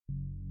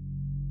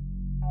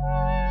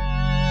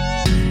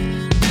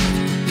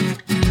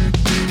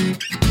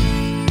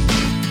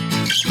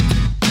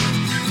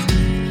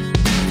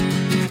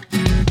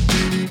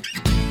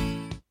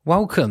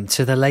Welcome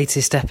to the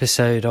latest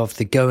episode of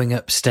the Going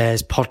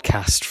Upstairs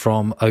podcast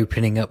from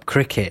Opening Up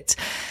Cricket.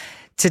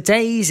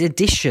 Today's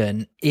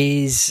edition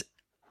is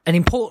an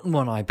important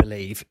one, I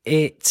believe.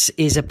 It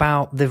is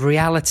about the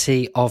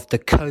reality of the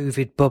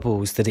COVID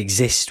bubbles that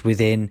exist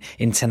within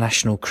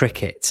international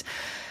cricket.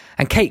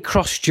 And Kate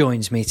Cross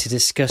joins me to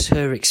discuss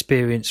her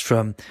experience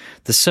from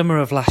the summer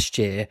of last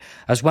year,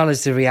 as well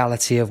as the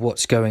reality of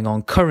what's going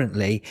on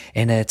currently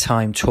in her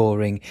time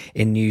touring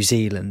in New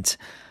Zealand.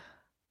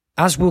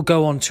 As we'll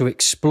go on to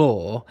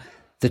explore,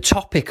 the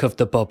topic of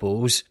the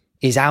bubbles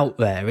is out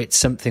there. It's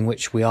something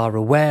which we are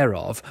aware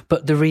of,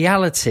 but the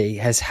reality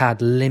has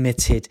had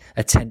limited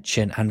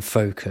attention and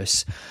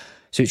focus.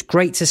 So it's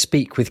great to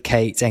speak with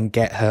Kate and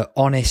get her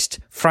honest,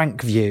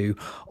 frank view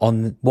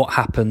on what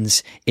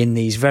happens in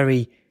these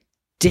very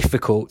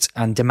difficult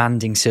and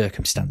demanding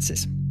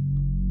circumstances.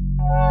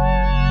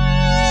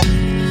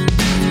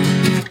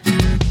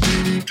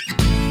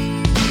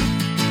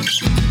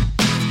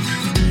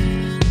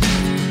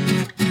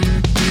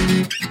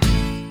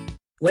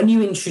 When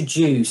you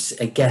introduce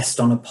a guest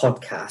on a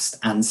podcast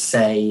and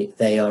say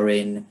they are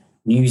in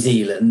New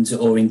Zealand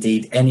or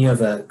indeed any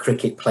other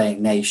cricket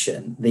playing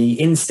nation, the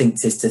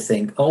instinct is to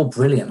think, oh,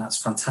 brilliant,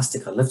 that's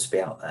fantastic, I'd love to be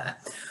out there.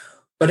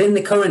 But in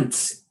the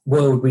current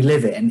world we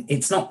live in,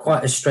 it's not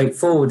quite as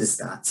straightforward as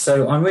that.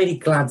 So I'm really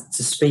glad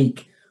to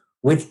speak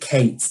with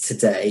Kate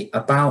today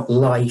about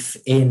life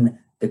in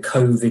the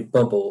COVID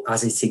bubble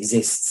as it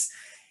exists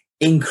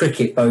in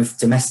cricket, both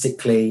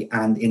domestically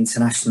and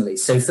internationally.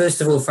 So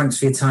first of all, thanks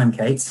for your time,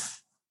 Kate.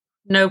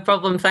 No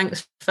problem.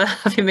 Thanks for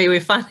having me.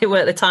 We finally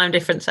worked the time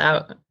difference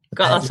out.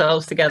 Got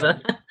ourselves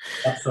together.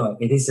 That's right.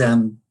 It is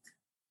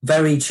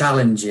very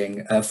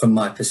challenging from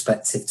my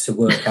perspective to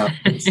work out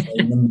which way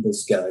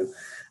numbers go.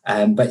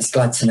 But it's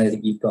glad to know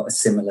that you've got a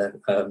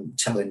similar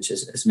challenge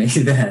as me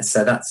there.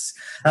 So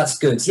that's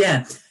good.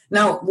 Yeah.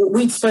 Now,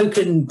 we'd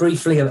spoken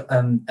briefly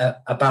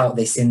about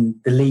this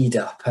in the lead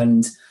up,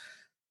 and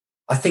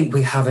I think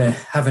we have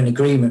an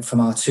agreement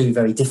from our two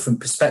very different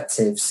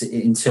perspectives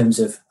in terms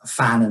of a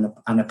fan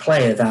and a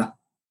player that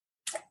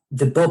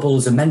the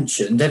bubbles are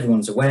mentioned,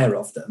 everyone's aware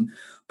of them,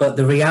 but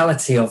the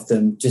reality of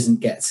them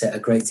doesn't get a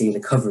great deal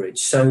of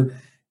coverage. So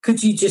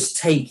could you just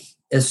take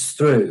us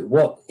through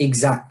what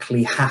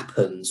exactly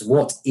happens?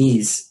 What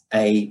is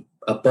a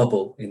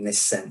bubble in this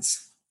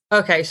sense?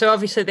 Okay, so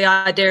obviously the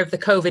idea of the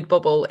COVID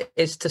bubble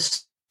is to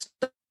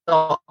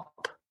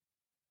stop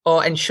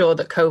or ensure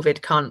that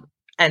COVID can't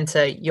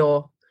enter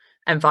your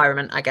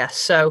environment, I guess.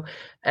 So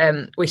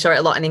we saw it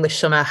a lot in English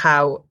summer,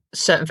 how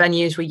certain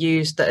venues were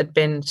used that had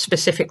been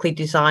specifically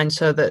designed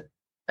so that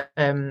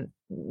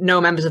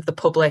no members of the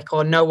public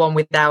or no one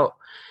without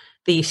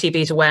the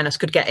ECB's awareness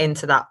could get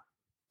into that,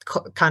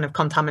 kind of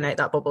contaminate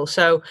that bubble.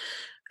 So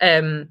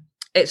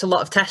it's a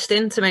lot of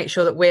testing to make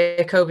sure that we're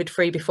COVID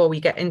free before we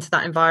get into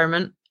that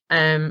environment.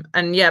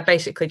 And yeah,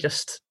 basically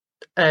just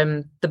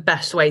the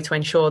best way to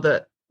ensure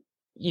that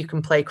you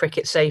can play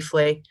cricket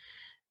safely.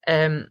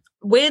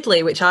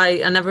 Weirdly, which I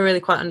never really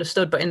quite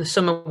understood, but in the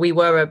summer we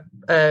were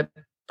a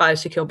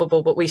biosecure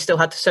bubble, but we still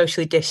had to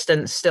socially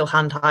distance, still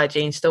hand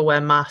hygiene, still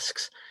wear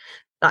masks,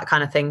 that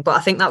kind of thing. But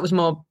I think that was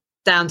more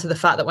down to the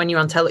fact that when you're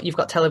on you've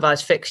got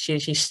televised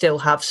fixtures, you still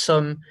have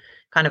some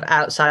kind of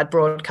outside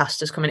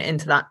broadcasters coming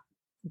into that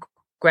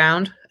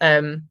ground.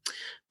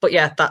 But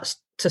yeah, that's,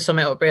 to sum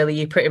it up, really,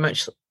 you pretty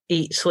much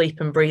eat, sleep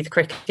and breathe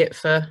cricket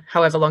for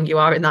however long you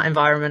are in that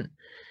environment.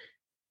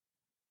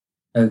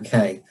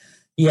 Okay.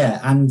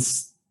 Yeah, and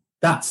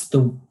that's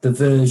the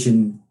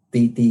version,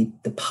 the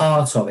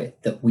part of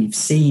it that we've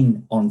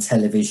seen on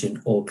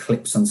television or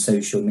clips on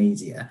social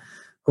media.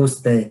 Of course,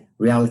 the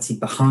reality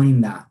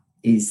behind that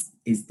is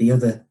the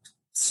other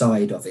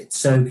side of it.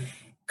 So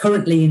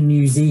currently in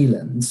New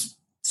Zealand,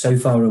 so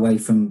far away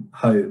from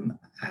home,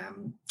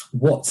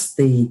 what's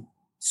the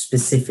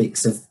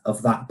specifics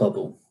of that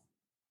bubble?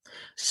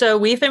 So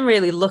we've been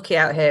really lucky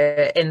out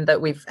here in that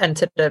we've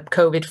entered a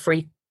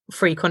COVID-free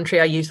country.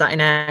 I use that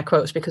in air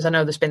quotes because I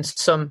know there's been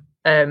some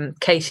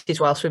cases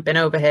whilst we've been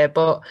over here,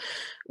 but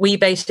we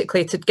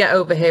basically, to get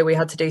over here, we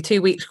had to do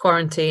 2 weeks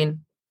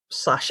quarantine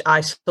 /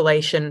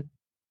 isolation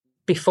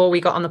before we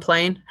got on the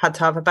plane. Had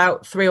to have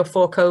about 3 or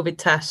 4 COVID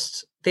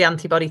tests, the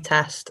antibody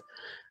test,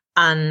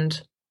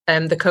 and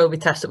the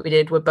COVID test that we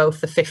did were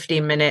both the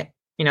 15-minute,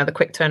 the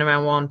quick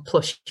turnaround one,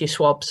 plus your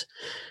swabs.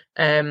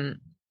 And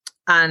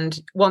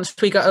once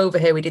we got over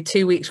here, we did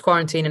 2 weeks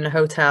quarantine in a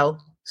hotel.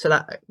 So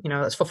that,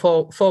 that's for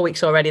four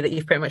weeks already that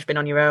you've pretty much been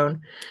on your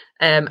own.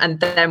 And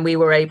then we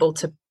were able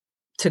to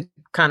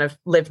kind of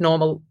live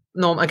normal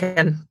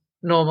in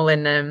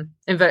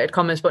inverted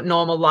commas, but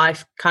normal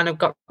life kind of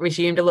got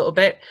resumed a little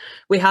bit.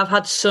 We have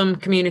had some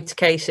community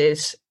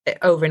cases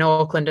over in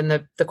Auckland, and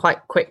they're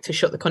quite quick to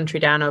shut the country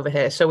down over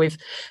here. So we've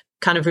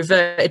kind of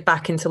reverted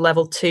back into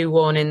level 2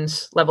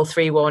 warnings, level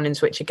 3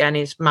 warnings, which again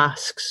is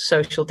masks,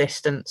 social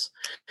distance.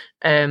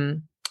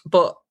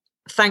 But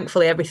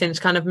thankfully, everything's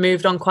kind of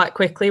moved on quite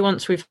quickly.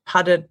 Once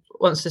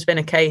there's been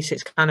a case,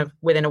 it's kind of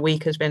within a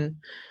week has been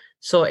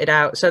sorted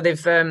out. So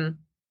they've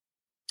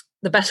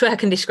the best way I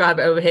can describe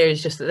it over here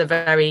is just that they're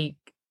very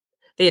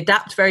they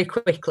adapt very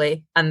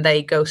quickly and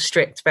they go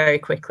strict very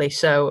quickly.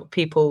 So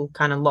people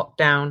kind of lock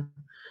down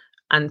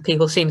and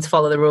people seem to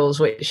follow the rules,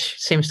 which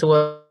seems to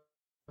work.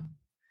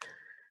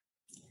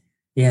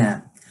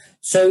 Yeah.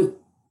 So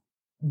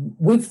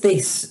with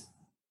this,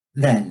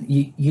 then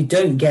you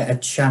don't get a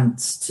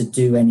chance to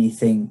do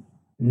anything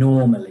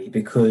normally,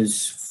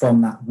 because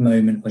from that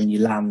moment when you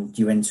land,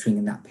 you're entering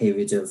in that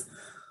period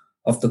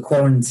of the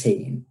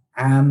quarantine.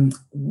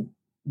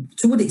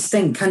 To what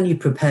extent can you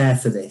prepare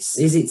for this?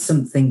 Is it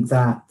something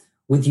that,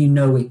 with you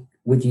know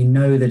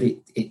that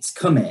it's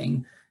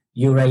coming,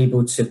 you're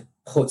able to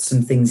put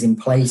some things in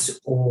place,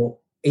 or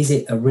is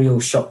it a real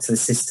shock to the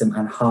system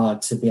and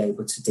hard to be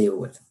able to deal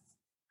with?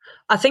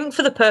 I think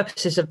for the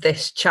purposes of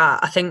this chat,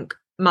 I think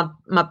my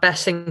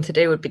best thing to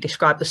do would be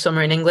describe the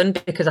summer in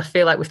England, because I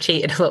feel like we've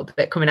cheated a little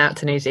bit coming out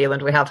to New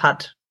Zealand. We have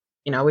had,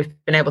 we've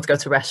been able to go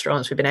to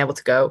restaurants, we've been able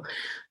to go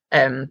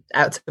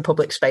out to the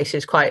public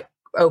spaces quite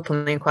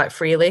openly and quite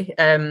freely.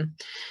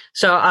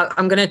 So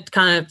I'm going to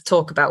kind of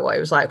talk about what it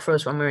was like for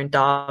us when we were in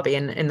Derby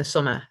in the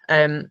summer.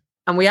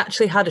 And we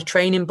actually had a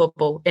training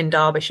bubble in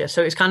Derbyshire.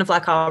 So it was kind of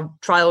like our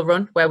trial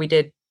run where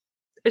it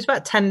was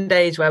about 10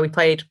 days where we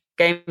played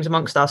games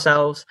amongst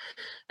ourselves.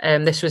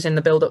 This was in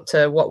the build up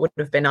to what would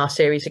have been our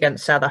series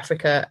against South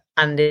Africa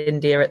and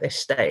India at this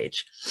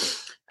stage.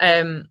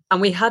 And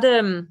we had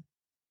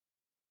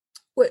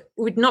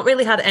we'd not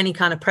really had any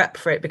kind of prep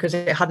for it because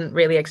it hadn't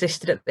really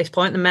existed at this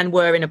point. The men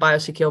were in a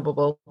biosecure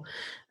bubble,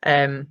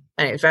 and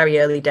it was very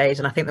early days,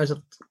 and I think there was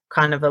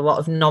kind of a lot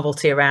of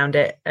novelty around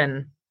it,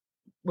 and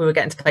we were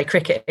getting to play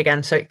cricket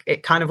again, so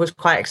it kind of was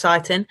quite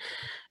exciting.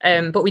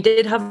 But we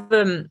did have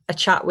a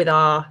chat with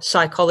our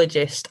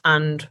psychologist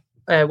and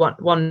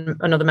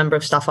another member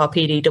of staff, our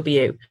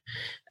PDW.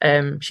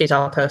 She's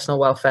our personal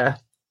welfare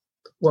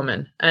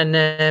woman,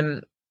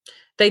 and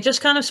they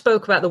just kind of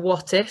spoke about the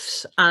what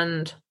ifs.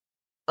 And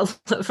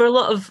for a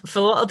lot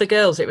of the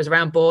girls, it was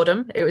around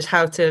boredom. It was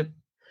how to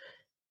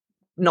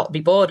not be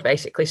bored,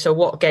 basically. So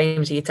what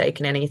games are you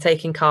taking in? Are you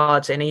taking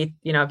cards in?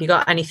 Have you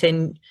got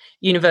anything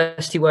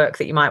university work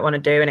that you might want to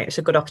do? And it's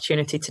a good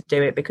opportunity to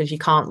do it because you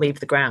can't leave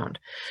the ground.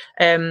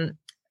 And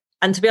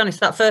to be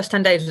honest, that first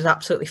 10 days was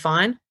absolutely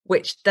fine,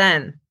 which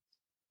then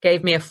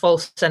gave me a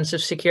false sense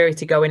of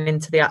security going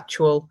into the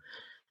actual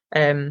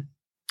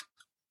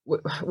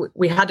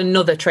we had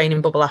another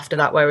training bubble after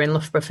that where we were in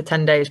Loughborough for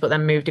 10 days, but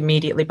then moved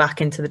immediately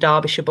back into the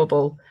Derbyshire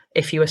bubble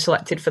if you were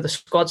selected for the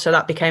squad. So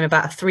that became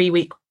about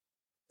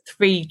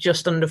a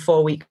just under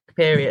 4 week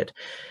period.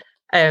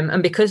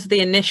 And because the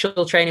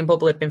initial training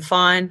bubble had been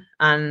fine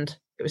and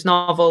it was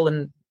novel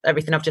and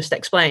everything I've just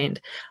explained,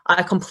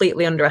 I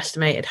completely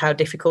underestimated how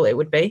difficult it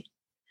would be.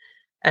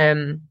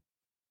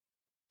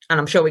 And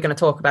I'm sure we're going to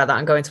talk about that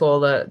and go into all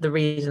the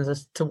reasons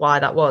as to why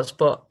that was.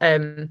 But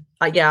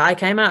I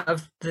came out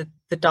of the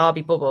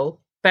Derby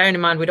bubble, bearing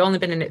in mind we'd only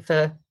been in it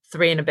for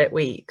 3 and a bit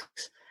weeks,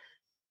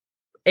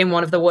 in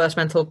one of the worst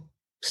mental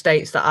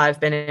states that I've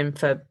been in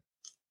for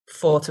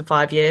 4 to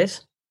 5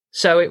 years.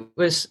 So it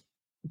was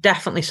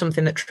definitely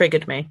something that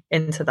triggered me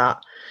into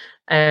that.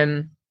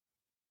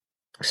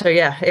 So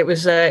yeah, it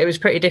was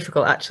pretty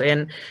difficult actually.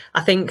 And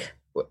I think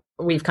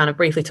we've kind of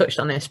briefly touched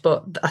on this,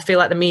 but I feel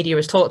like the media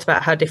has talked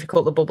about how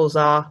difficult the bubbles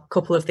are. A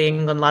couple of the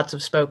England lads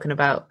have spoken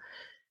about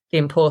the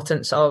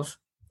importance of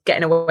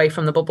getting away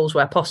from the bubbles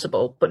where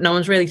possible, but no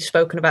one's really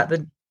spoken about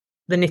the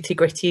nitty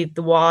gritty,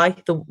 the why,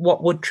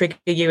 what would trigger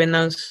you in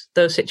those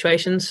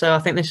situations. So I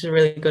think this is a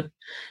really good,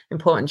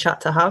 important chat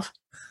to have.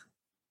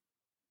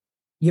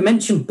 You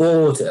mentioned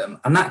boredom,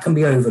 and that can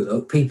be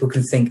overlooked. People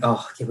can think,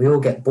 oh, yeah, we all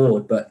get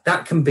bored, but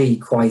that can be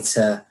quite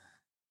a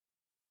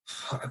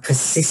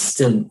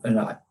persistent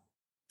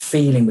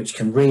feeling, which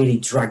can really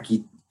drag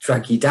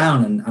you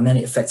down, and then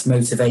it affects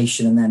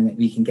motivation, and then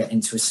we can get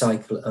into a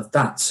cycle of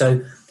that.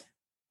 So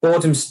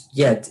boredom's,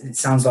 it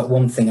sounds like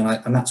one thing,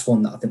 and that's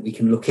one that I think we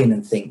can look in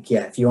and think,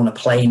 if you're on a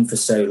plane for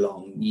so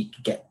long, you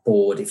get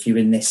bored if you're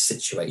in this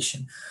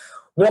situation.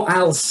 What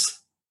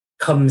else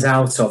comes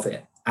out of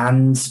it?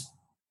 And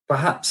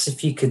perhaps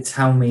if you could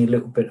tell me a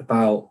little bit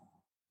about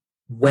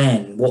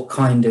what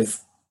kind of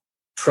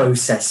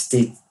process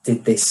did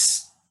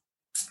this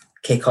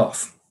kick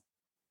off?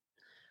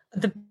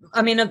 A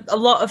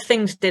lot of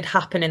things did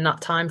happen in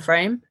that time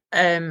frame.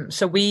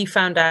 So we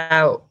found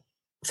out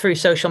through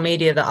social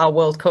media that our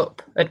World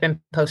Cup had been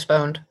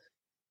postponed.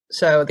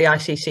 So the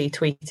ICC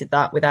tweeted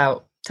that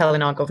without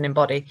telling our governing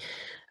body.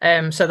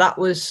 So that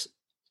was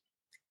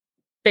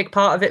big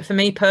part of it for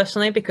me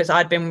personally, because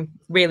I'd been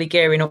really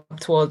gearing up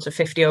towards a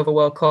 50 over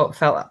World Cup,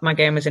 felt like my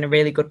game was in a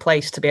really good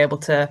place to be able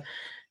to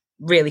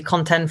really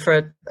contend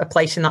for a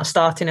place in that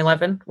starting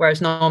 11.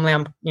 Whereas normally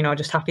I'm,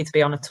 just happy to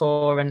be on a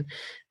tour,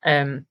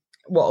 and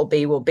what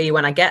will be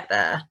when I get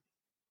there.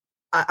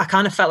 I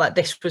kind of felt like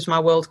this was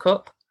my World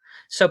Cup.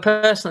 So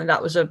personally,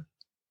 that was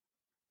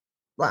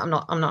I'm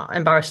not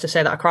embarrassed to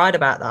say that I cried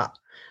about that.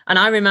 And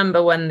I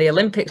remember when the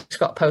Olympics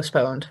got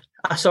postponed,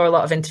 I saw a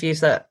lot of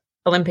interviews that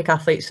Olympic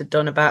athletes had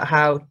done about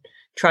how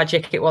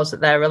tragic it was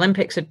that their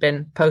Olympics had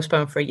been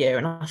postponed for a year.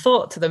 And I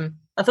thought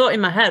in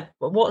my head,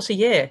 well, what's a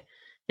year?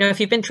 You know, if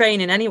you've been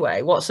training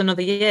anyway, what's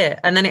another year?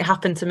 And then it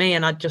happened to me,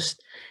 and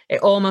it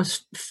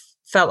almost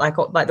felt like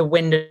the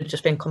wind had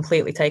just been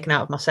completely taken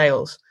out of my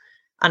sails.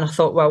 And I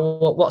thought,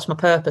 well, what's my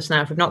purpose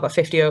now? If we've not got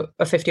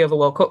a 50 over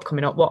World Cup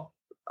coming up, what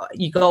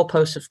your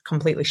goalposts have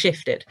completely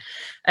shifted.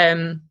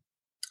 So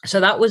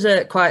that was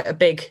quite a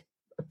big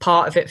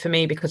part of it for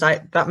me, because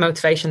that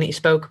motivation that you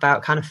spoke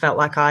about kind of felt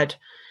like I'd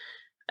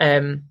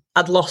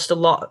lost a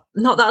lot.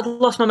 Not that I'd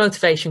lost my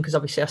motivation, because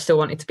obviously I still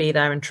wanted to be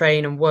there and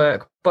train and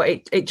work, but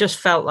it just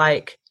felt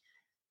like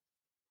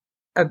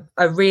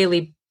a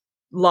really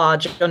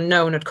large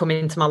unknown had come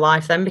into my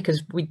life then,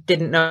 because we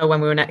didn't know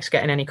when we were next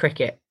getting any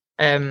cricket,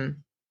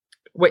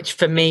 which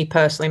for me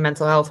personally,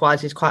 mental health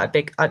wise, is quite a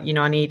big, I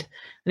need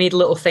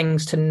little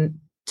things to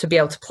be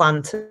able to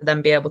plan, to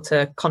then be able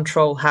to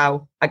control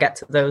how I get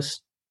to those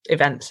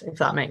events, if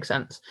that makes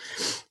sense.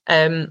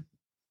 Talking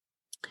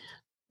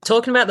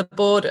about the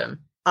boredom,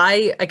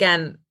 I,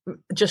 again,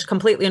 just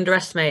completely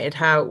underestimated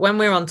how, when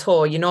we're on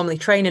tour, you normally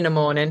train in the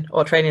morning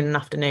or train in an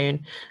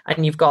afternoon,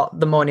 and you've got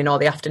the morning or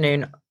the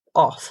afternoon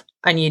off,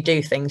 and you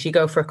do things. You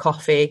go for a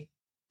coffee.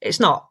 It's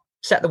not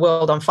set the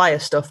world on fire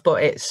stuff,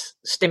 but it's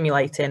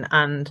stimulating,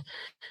 and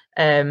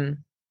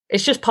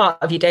it's just part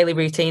of your daily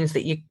routines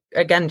that you,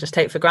 again, just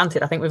take for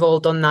granted. I think we've all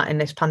done that in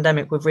this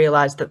pandemic. We've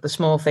realised that the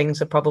small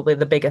things are probably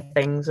the bigger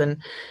things,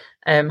 and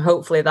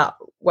hopefully that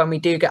when we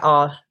do get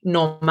our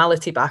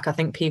normality back, I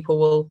think people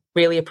will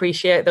really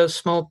appreciate those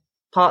small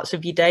parts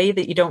of your day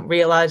that you don't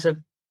realise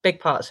are big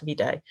parts of your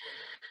day.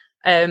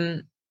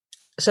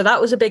 So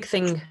that was a big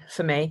thing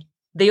for me.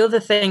 The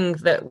other thing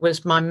that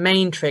was my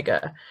main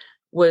trigger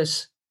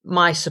was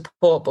my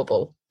support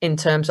bubble, in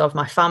terms of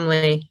my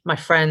family, my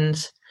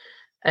friends,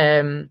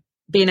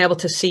 being able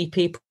to see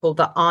people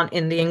that aren't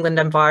in the England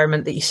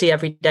environment that you see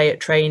every day at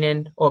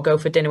training or go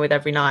for dinner with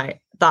every night.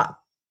 That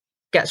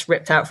gets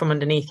ripped out from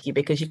underneath you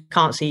because you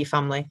can't see your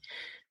family.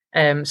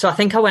 So I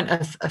think I went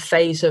a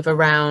phase of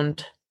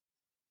around,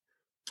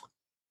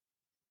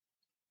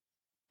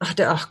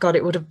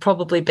 it would have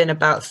probably been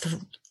about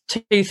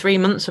 2-3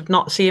 months of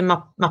not seeing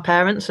my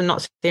parents and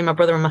not seeing my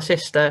brother and my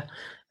sister.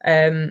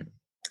 And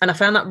I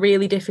found that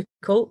really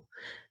difficult.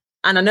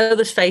 And I know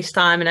there's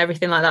FaceTime and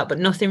everything like that, but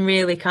nothing's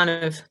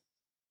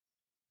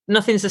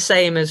the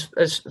same as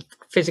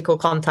physical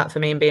contact for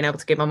me and being able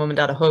to give my mum and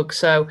dad a hug.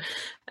 So,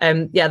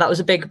 that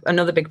was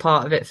another big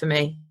part of it for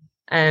me.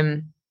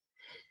 I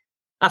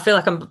feel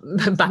like I'm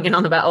banging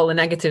on about all the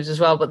negatives as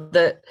well, but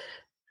the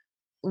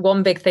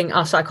one big thing,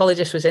 our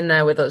psychologist was in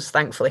there with us,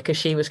 thankfully, because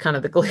she was kind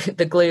of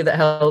the glue that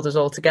held us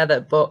all together.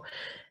 But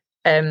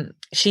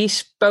she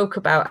spoke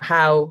about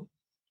how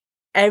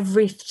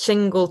every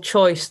single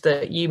choice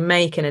that you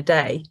make in a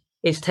day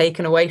is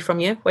taken away from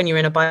you when you're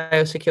in a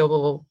biosecure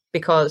bubble,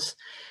 because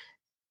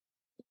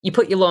you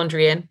put your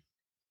laundry in,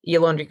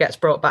 your laundry gets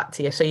brought back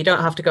to you. So you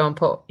don't have to go and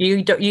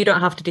you don't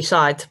have to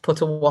decide to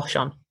put a wash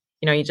on.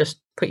 You just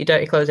put your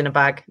dirty clothes in a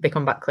bag, they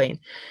come back clean.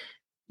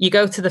 You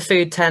go to the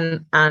food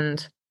tent,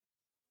 and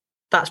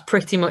that's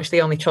pretty much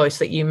the only choice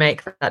that you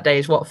make that day,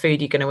 is what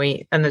food you're going to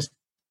eat. And there's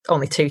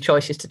only 2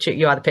 choices to choose.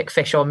 You either pick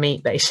fish or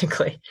meat,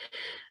 basically.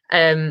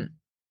 And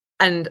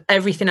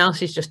everything else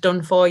is just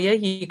done for you.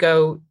 You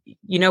go,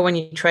 when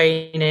you're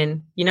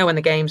training, when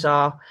the games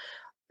are,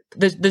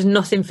 there's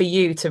nothing for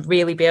you to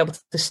really be able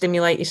to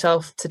stimulate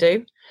yourself to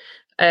do.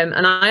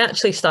 And I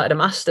actually started a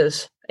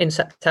master's in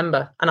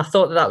September, and I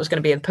thought that was going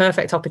to be a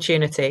perfect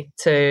opportunity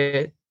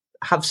to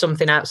have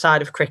something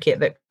outside of cricket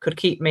that could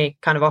keep me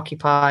kind of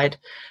occupied,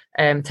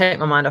 take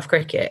my mind off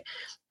cricket.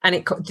 And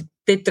it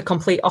did the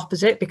complete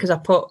opposite, because I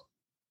put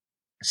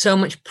so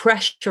much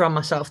pressure on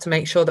myself to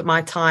make sure that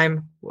my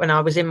time when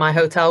I was in my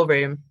hotel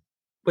room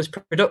was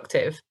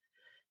productive,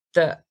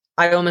 that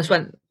I almost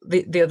went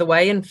the other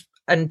way and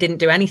didn't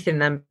do anything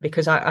then,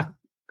 because I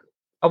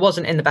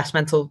wasn't in the best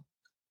mental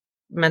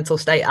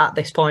state at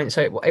this point,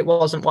 so it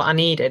wasn't what I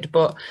needed.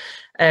 But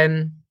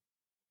I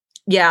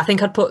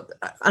think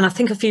and I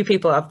think a few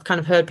people, I've kind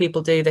of heard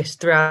people do this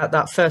throughout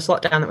that first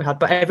lockdown that we had,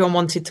 but everyone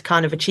wanted to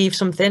kind of achieve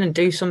something and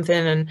do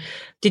something. And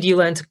did you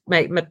learn to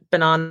make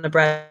banana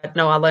bread?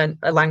 No, I learned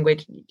a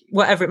language,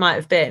 whatever it might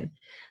have been.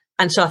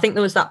 And so I think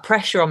there was that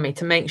pressure on me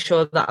to make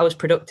sure that I was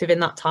productive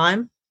in that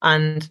time.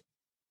 And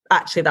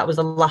actually that was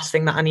the last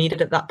thing that I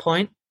needed at that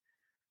point.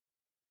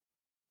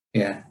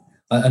 Yeah.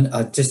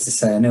 And just to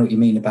say, I know what you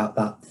mean about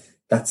that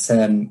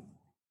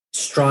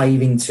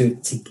striving to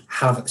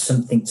have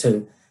something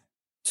to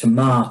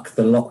mark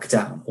the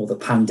lockdown or the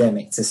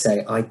pandemic, to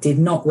say, I did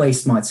not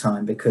waste my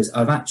time because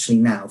I'm actually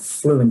now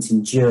fluent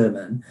in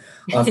German.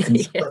 I've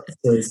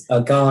constructed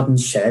a garden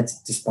shed,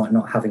 despite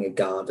not having a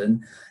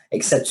garden,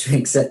 etc.,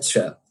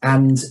 etc.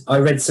 And I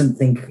read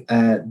something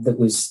that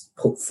was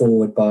put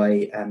forward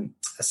by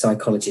a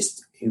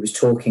psychologist who was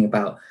talking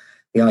about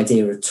the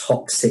idea of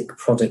toxic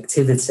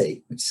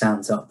productivity, which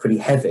sounds pretty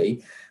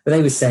heavy. But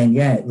they were saying,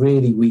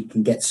 really, we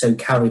can get so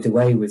carried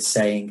away with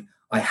saying,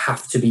 I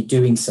have to be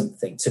doing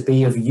something to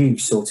be of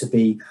use or to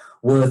be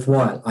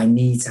worthwhile. I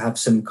need to have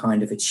some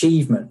kind of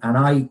achievement.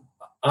 And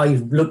I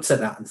looked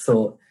at that and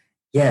thought,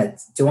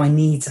 do I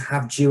need to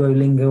have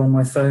Duolingo on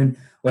my phone?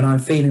 when I'm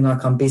feeling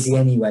like I'm busy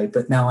anyway,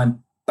 but now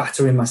I'm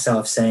battering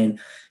myself saying,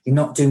 you're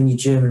not doing your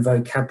German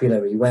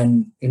vocabulary,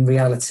 when in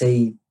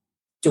reality,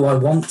 do I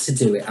want to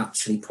do it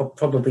actually?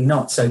 Probably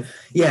not. So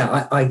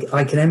yeah, I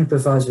can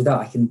empathise with that.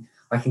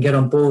 I can get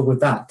on board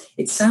with that.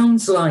 It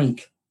sounds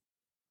like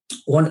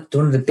one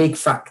of the big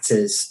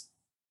factors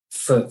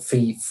for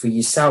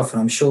yourself,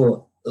 and I'm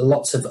sure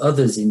lots of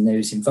others in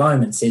those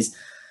environments, is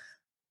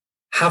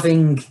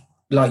having,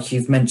 like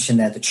you've mentioned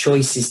there, the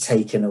choices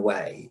taken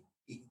away,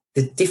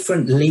 the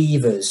different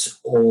levers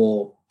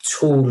or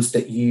tools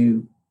that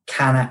you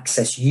can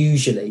access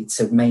usually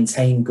to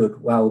maintain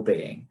good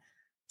well-being.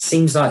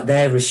 Seems like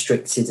they're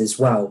restricted as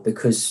well,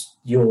 because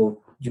your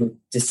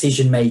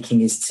decision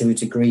making is to a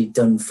degree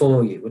done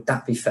for you. Would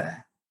that be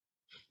fair?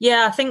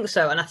 Yeah, I think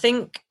so. And I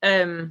think,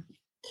 I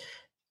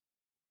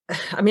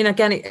mean,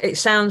 again, it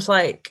sounds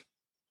like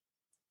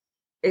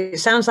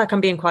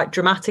I'm being quite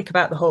dramatic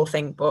about the whole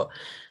thing, but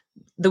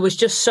there was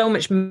just so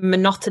much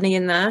monotony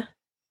in there.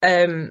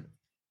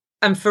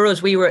 And for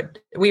us, we were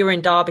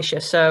in Derbyshire,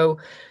 so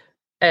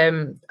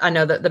I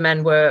know that the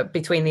men were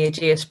between the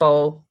Ageas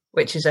Bowl,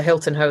 which is a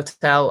Hilton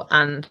hotel,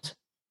 and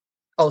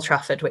Old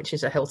Trafford, which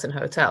is a Hilton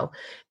hotel.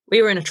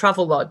 We were in a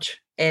travel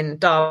lodge in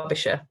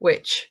Derbyshire,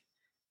 which,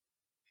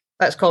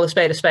 let's call a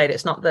spade a spade,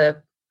 it's not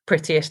the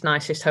prettiest,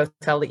 nicest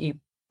hotel that you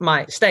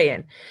might stay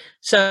in.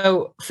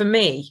 So for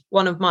me,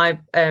 one of my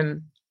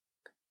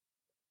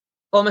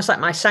almost like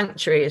my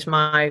sanctuary is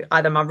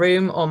either my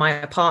room or my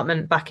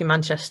apartment back in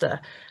Manchester,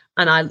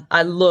 and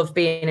I love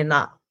being in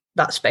that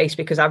space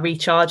because I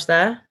recharge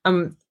there.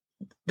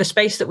 The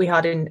space that we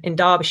had in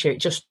Derbyshire,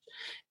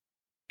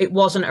 it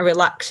wasn't a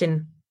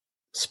relaxing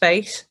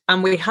space,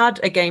 and we had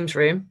a games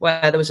room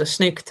where there was a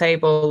snooker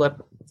table, a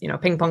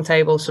ping pong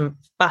table, some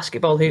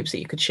basketball hoops that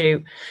you could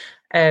shoot,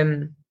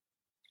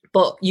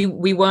 but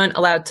we weren't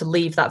allowed to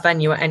leave that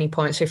venue at any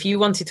point. So if you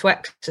wanted to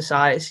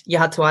exercise, you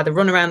had to either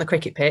run around the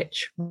cricket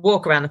pitch,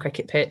 walk around the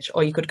cricket pitch,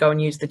 or you could go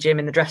and use the gym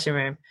in the dressing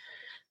room.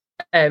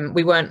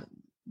 We weren't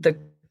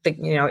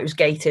it was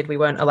gated. We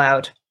weren't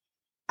allowed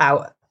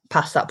out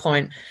past that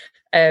point.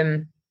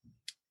 Again,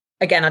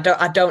 I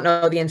don't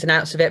know the ins and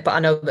outs of it, but I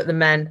know that the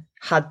men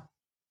had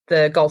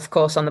the golf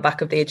course on the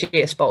back of the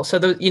Ageas Bowl. So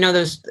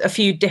there's a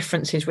few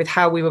differences with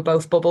how we were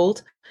both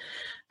bubbled.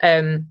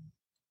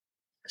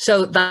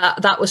 So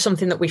that was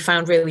something that we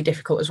found really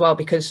difficult as well,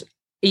 because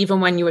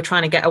even when you were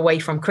trying to get away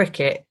from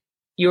cricket,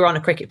 you were on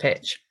a cricket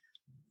pitch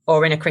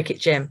or in a cricket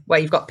gym where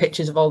you've got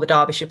pictures of all the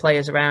Derbyshire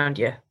players around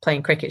you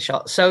playing cricket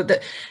shots. So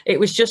that it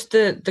was just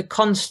the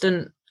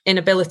constant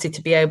inability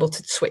to be able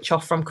to switch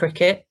off from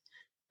cricket.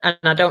 And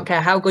I don't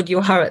care how good you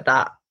are at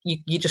that,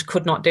 you just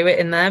could not do it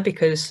in there,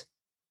 because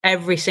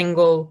every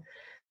single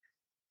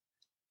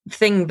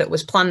thing that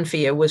was planned for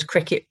you was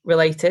cricket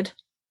related.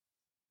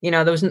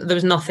 There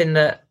was nothing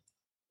that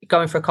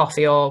going for a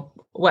coffee or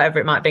whatever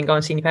it might have been,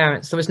 going to see your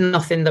parents, there was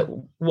nothing that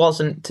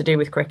wasn't to do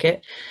with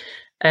cricket.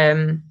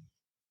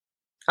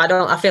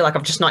 I feel like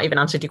I've just not even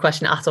answered your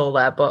question at all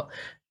there, but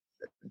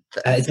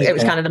it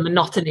was kind of the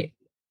monotony.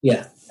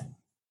 Yeah.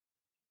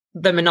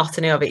 The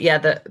monotony of it. Yeah.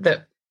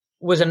 That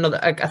was another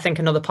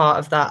part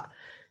of that.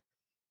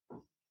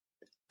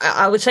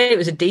 I would say it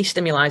was a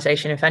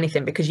destimulation, if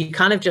anything, because you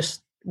kind of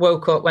just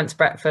woke up, went to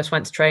breakfast,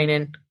 went to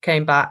training,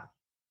 came back,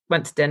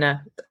 went to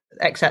dinner,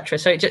 etc.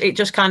 So it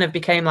just kind of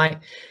became like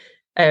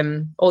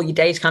all your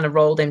days kind of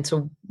rolled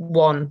into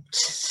one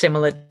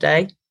similar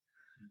day.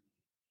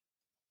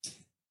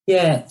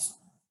 Yeah.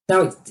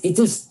 Now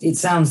it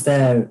sounds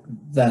there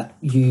that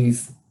you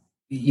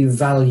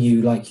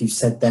value, like you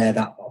said there,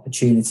 that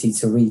opportunity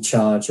to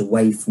recharge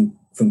away from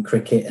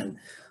cricket, and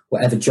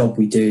whatever job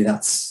we do,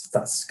 that's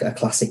a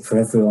classic for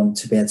everyone,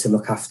 to be able to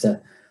look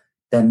after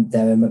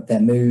their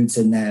moods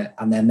and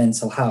their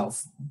mental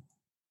health.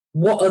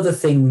 What other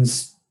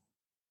things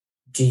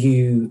do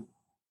you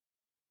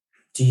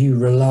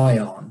rely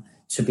on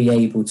to be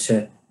able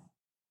to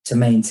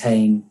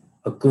maintain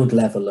a good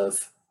level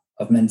of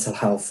mental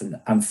health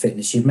and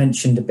fitness? You've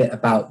mentioned a bit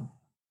about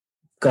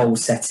goal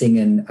setting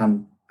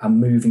and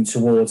moving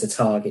towards a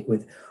target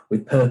with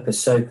purpose.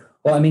 So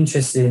what I'm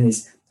interested in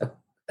is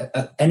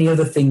any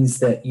other things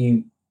that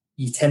you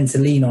tend to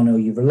lean on or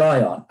you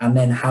rely on, and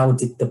then how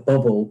did the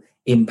bubble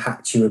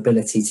impact your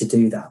ability to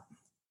do that?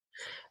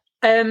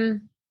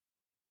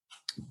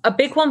 A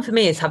big one for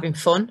me is having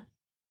fun.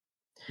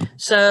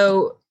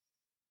 So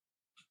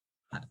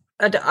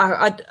I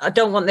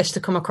don't want this to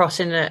come across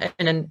in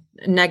a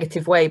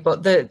negative way,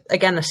 but the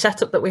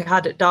setup that we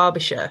had at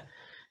Derbyshire,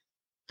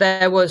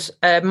 there was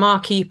a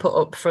marquee put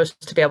up for us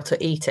to be able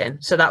to eat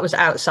in. So that was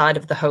outside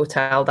of the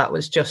hotel. That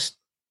was just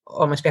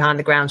almost behind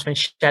the groundsman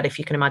shed, if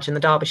you can imagine the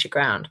Derbyshire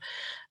ground.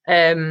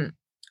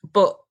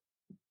 But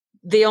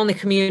the only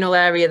communal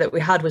area that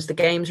we had was the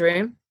games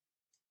room.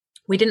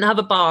 We didn't have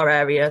a bar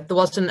area. There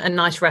wasn't a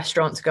nice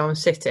restaurant to go and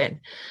sit in.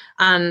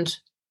 And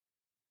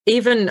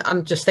even,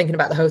 I'm just thinking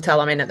about the hotel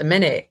I'm in at the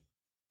minute,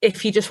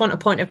 if you just want a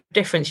point of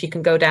difference, you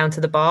can go down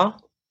to the bar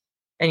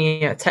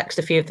and, text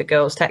a few of the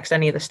girls, text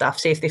any of the staff,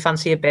 see if they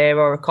fancy a beer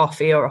or a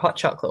coffee or a hot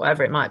chocolate,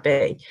 whatever it might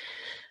be.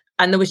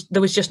 and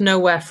there was just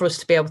nowhere for us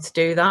to be able to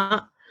do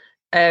that.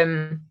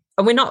 And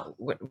we're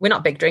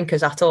not big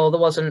drinkers at all. There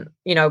wasn't,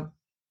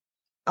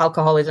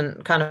 alcohol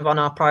isn't kind of on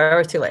our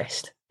priority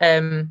list.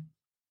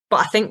 But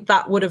I think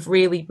that would have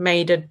really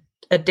made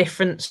a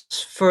difference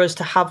for us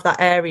to have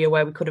that area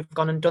where we could have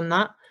gone and done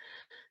that.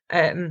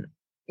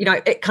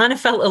 It kind of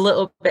felt a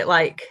little bit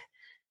like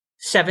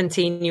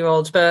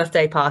 17-year-old's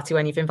birthday party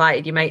when you've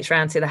invited your mates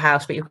round to the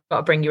house, but you've got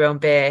to bring your own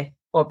beer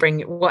or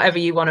bring whatever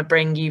you want to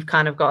bring. You've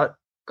kind of got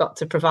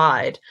to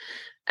provide.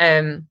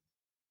 So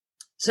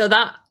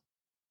that,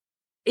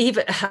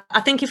 even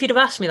I think if you'd have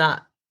asked me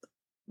that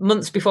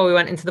months before we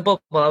went into the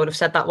bubble, I would have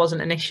said that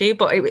wasn't an issue.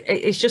 But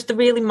it's just the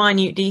really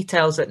minute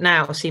details that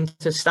now seem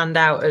to stand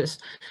out as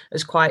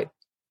quite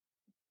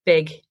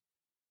big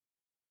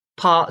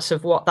parts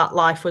of what that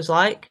life was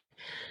like.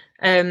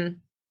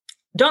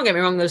 Don't get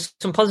me wrong, there's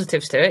some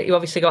positives to it. You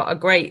obviously got a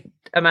great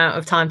amount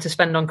of time to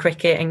spend on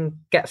cricket and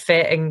get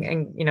fit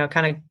and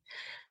kind of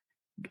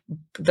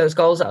those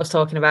goals that I was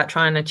talking about,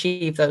 trying to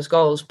achieve those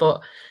goals.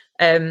 But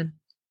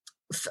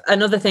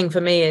another thing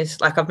for me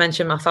is, like I've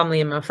mentioned, my family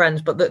and my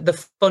friends, but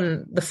the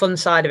fun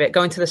side of it,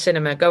 going to the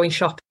cinema, going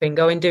shopping,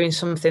 doing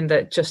something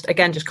that just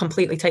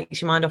completely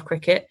takes your mind off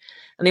cricket.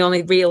 And the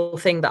only real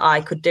thing that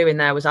I could do in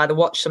there was either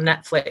watch some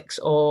Netflix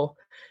or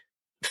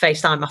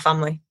FaceTime my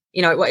family.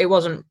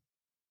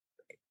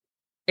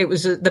 It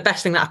was the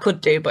best thing that I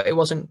could do, but it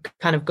wasn't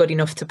kind of good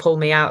enough to pull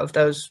me out of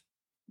those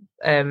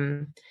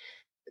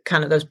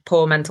kind of those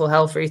poor mental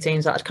health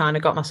routines that I'd kind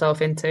of got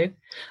myself into.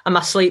 And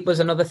my sleep was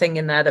another thing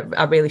in there that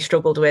I really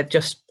struggled with.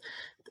 Just,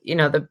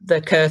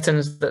 the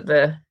curtains that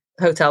the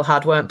hotel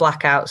had weren't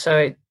blackout.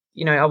 So,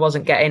 I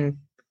wasn't getting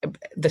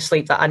the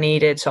sleep that I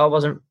needed. So I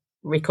wasn't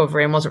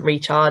recovering, wasn't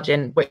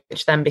recharging,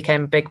 which then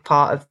became a big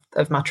part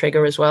of my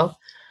trigger as well.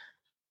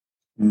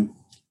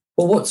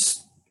 Well,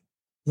 what's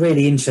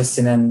really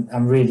interesting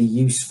and really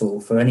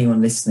useful for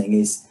anyone listening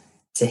is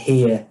to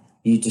hear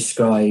you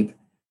describe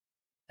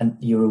and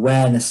your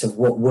awareness of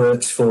what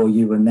works for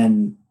you, and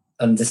then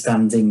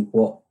understanding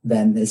what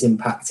then has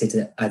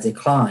impacted a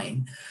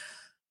decline.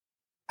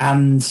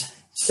 And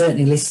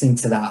certainly listening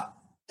to that,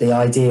 the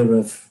idea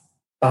of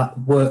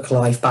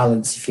work-life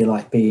balance, if you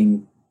like,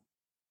 being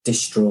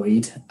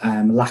destroyed,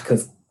 lack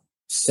of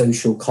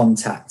social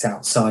contact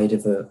outside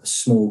of a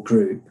small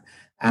group,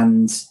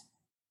 and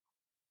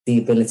the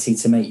ability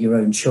to make your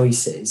own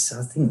choices.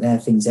 I think they're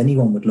things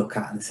anyone would look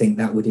at and think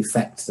that would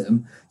affect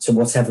them to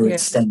whatever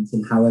extent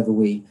and however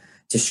we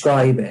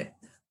describe it.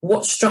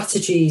 What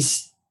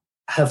strategies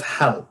have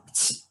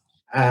helped,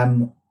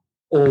 or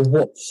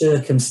what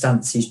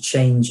circumstances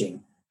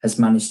changing has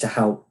managed to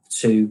help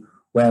to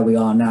where we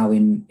are now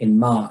in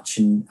March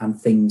and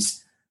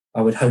things,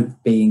 I would hope,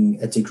 being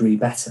a degree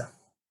better?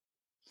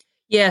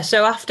 Yeah,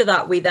 so after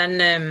that, we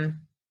then...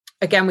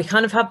 again, we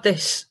kind of had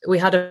we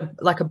had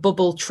a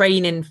bubble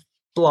training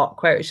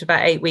block where it was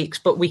about 8 weeks,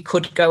 but we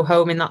could go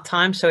home in that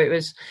time. So it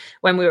was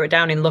when we were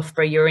down in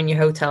Loughborough, you were in your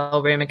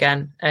hotel room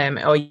again,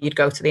 or you'd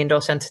go to the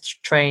indoor centre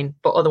to train,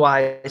 but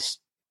otherwise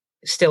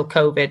still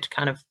COVID,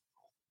 kind of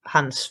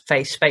hands,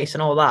 face, space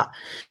and all that.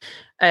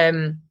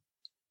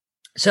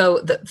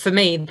 So for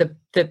me,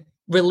 the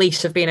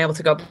release of being able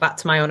to go back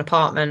to my own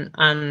apartment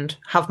and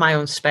have my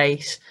own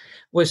space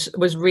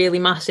was really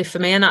massive for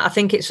me. And I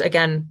think it's,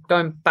 again,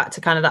 going back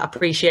to kind of that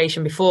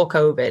appreciation before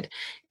COVID,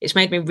 it's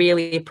made me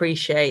really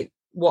appreciate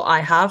what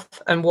I have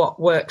and what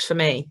works for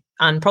me,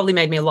 and probably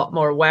made me a lot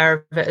more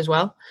aware of it as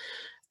well.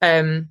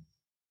 Within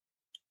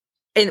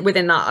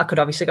that, I could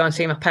obviously go and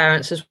see my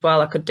parents as well.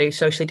 I could do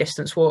socially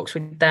distanced walks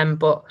with them,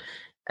 but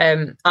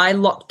I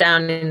locked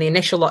down in the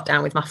initial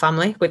lockdown with my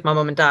family, with my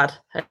mum and dad.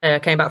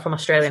 Came back from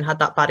Australia and had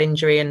that bad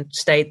injury and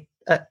stayed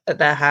at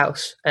their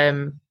house,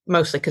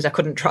 mostly because I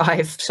couldn't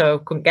drive, so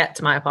couldn't get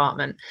to my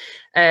apartment.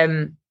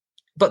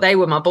 But they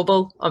were my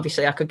bubble.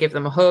 Obviously, I could give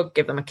them a hug,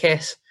 give them a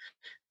kiss.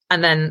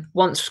 And then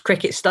once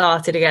cricket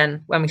started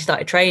again, when we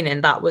started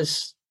training, that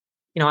was,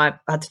 I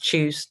had to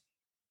choose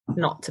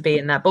not to be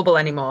in their bubble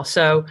anymore.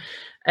 So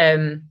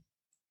again,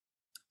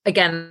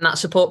 that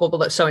support bubble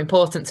that's so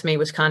important to me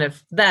was kind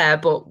of there,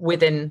 but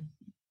within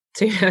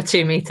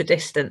 2 meter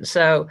distance.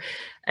 So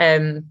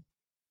that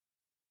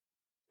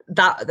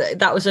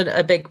was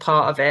a big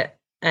part of it.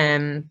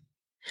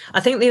 I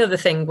think the other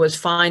thing was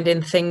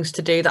finding things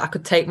to do that I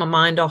could take my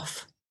mind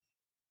off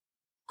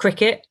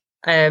cricket.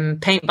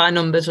 Paint by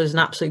numbers was an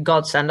absolute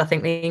godsend. I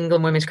think the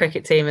England women's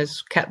cricket team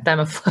has kept them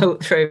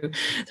afloat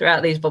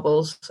throughout these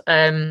bubbles.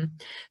 So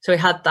we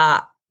had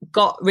that,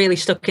 got really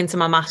stuck into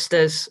my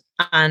masters,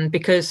 and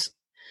because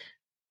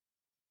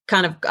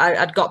kind of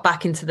I'd got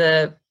back into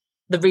the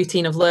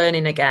routine of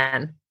learning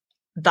again,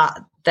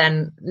 that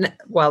then,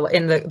 well,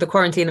 in the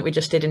quarantine that we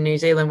just did in New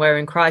Zealand, where we were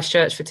in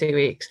Christchurch for 2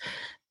 weeks,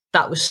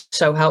 that was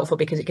so helpful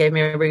because it gave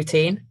me a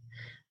routine.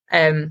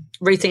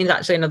 Routine is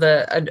actually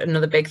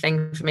another big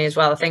thing for me as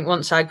well. I think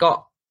once I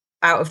got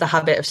out of the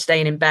habit of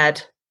staying in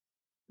bed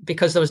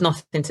because there was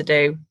nothing to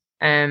do,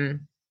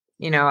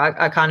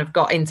 I kind of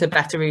got into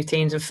better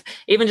routines of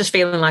even just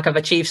feeling like I've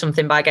achieved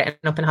something by getting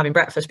up and having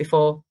breakfast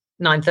before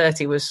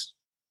 9:30 was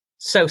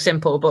so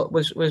simple, but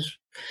was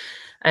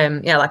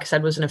like I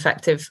said, was an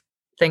effective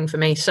thing for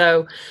me.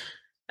 So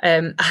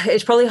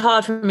it's probably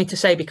hard for me to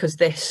say, because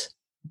this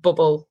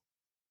bubble,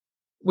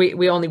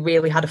 we only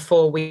really had a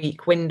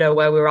 4-week window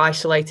where we were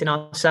isolating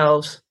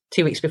ourselves,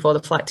 2 weeks before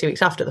the flight, 2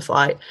 weeks after the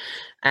flight.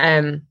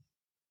 And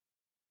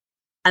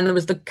there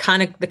was the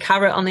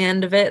carrot on the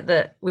end of it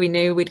that we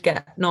knew we'd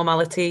get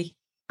normality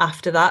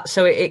after that.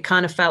 So it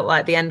kind of felt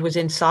like the end was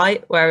in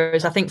sight.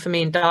 Whereas I think for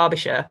me in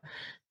Derbyshire,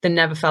 they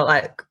never felt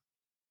like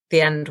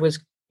the end was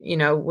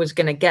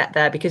going to get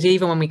there, because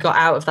even when we got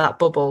out of that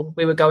bubble,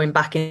 we were going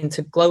back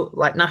into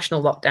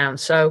national lockdown.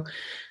 So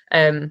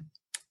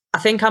I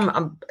think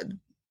I'm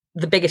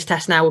the biggest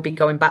test now will be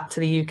going back to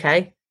the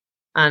UK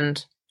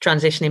and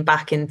transitioning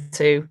back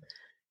into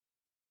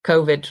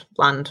COVID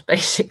land,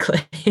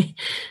 basically.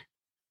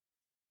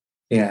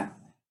 Yeah.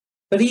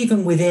 But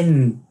even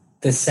within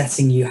the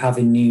setting you have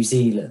in New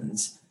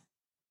Zealand,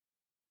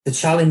 the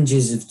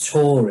challenges of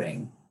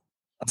touring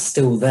are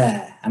still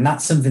there. And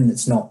that's something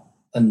that's not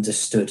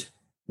understood,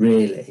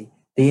 really.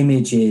 The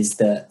image is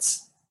that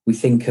we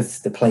think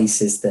of the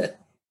places that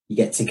you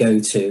get to go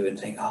to and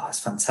think, oh, it's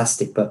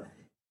fantastic. But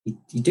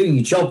you're doing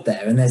your job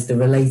there, and there's the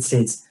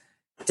related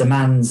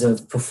demands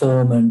of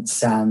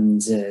performance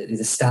and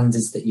the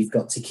standards that you've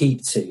got to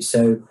keep to.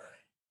 So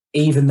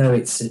even though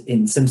it's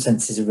in some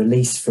senses a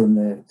release from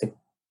the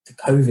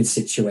COVID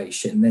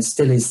situation, there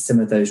still is some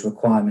of those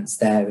requirements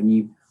there, and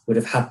you would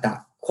have had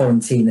that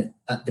quarantine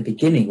at the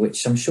beginning,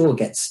 which I'm sure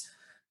gets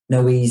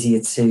no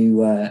easier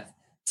to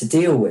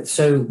deal with.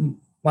 So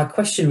my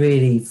question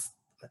really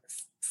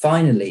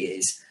finally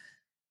is,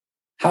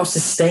 how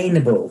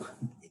sustainable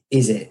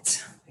is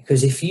it?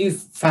 Because if you've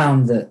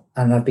found that,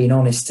 and I've been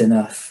honest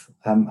enough,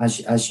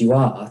 as you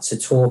are, to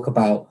talk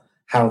about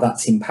how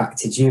that's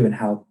impacted you and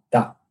how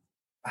that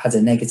had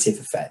a negative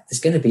effect, there's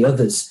going to be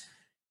others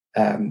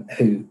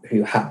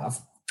who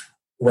have,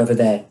 whether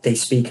they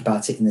speak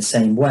about it in the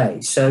same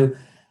way. So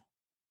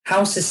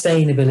how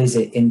sustainable is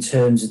it in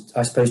terms of,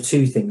 I suppose,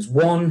 two things.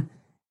 One,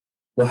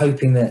 we're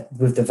hoping that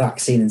with the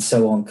vaccine and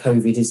so on,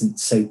 COVID isn't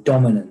so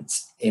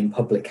dominant in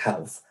public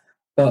health,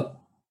 but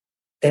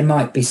there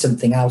might be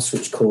something else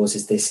which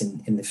causes this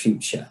in the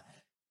future.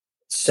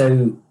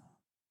 So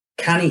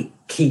can it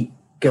keep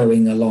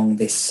going along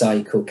this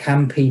cycle?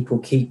 Can people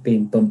keep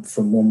being bumped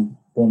from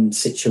one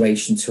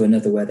situation to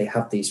another where they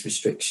have these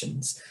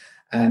restrictions?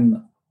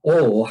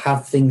 Or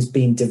have things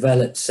been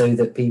developed so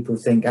that people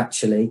think,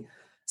 actually,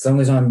 as long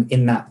as I'm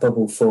in that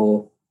bubble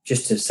for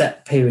just a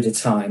set period of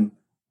time,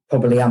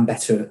 probably I'm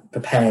better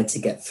prepared to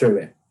get through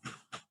it?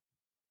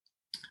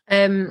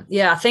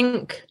 I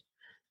think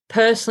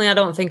personally, I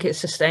don't think it's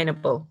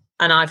sustainable,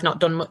 and I've not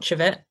done much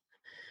of it.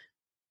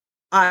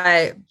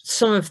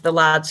 Some of the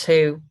lads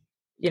who,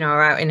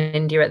 are out in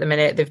India at the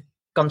minute, they've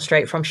gone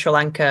straight from Sri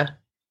Lanka.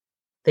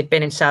 They'd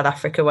been in South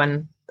Africa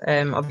when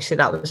obviously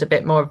that was a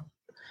bit more,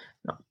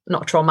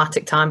 not a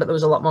traumatic time, but there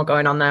was a lot more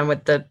going on there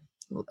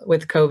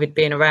with COVID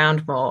being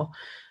around more.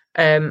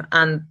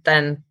 And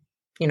then,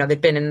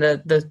 they've been in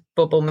the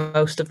bubble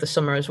most of the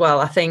summer as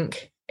well. I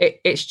think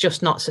it's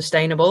just not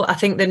sustainable. I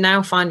think they're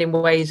now finding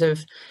ways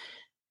of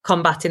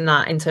combating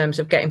that in terms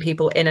of getting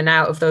people in and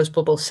out of those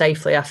bubbles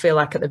safely. I feel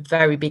like at the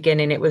very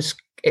beginning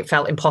it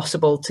felt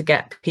impossible to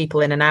get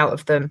people in and out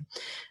of them.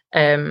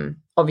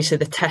 Obviously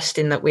the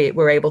testing that we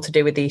were able to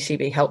do with the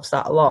ECB helps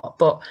that a lot.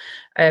 But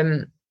I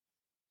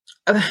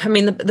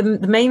mean,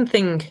 the main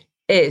thing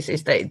is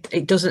that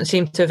it doesn't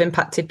seem to have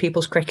impacted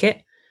people's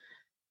cricket,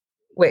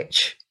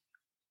 which,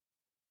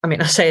 I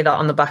mean, I say that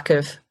on the back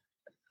of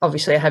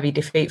obviously a heavy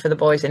defeat for the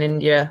boys in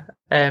India.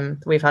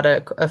 We've had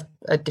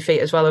a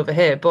defeat as well over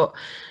here, but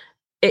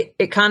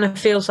it kind of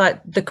feels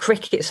like the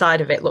cricket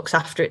side of it looks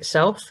after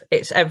itself.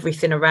 It's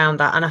everything around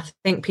that. And I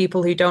think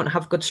people who don't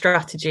have good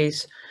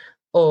strategies,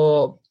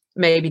 or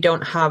maybe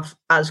don't have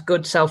as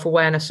good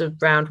self-awareness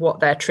around what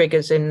their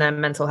triggers in their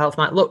mental health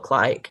might look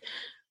like,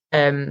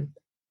 they're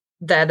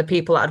the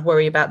people that I'd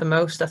worry about the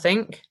most, I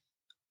think.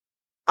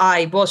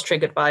 I was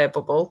triggered by a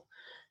bubble.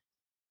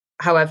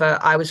 However,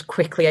 I was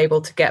quickly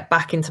able to get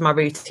back into my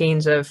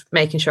routines of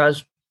making sure I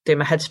was doing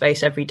my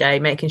headspace every day,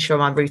 making sure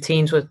my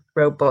routines were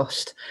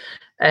robust.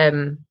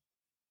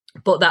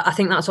 But I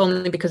think that's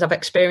only because I've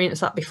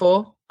experienced that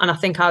before. And I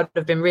think I would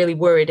have been really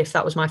worried if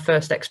that was my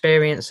first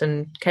experience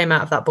and came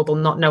out of that bubble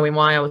not knowing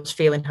why I was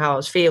feeling how I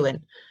was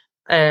feeling.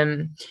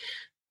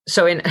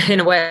 So in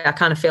a way, I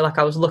kind of feel like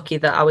I was lucky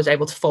that I was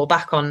able to fall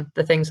back on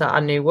the things that I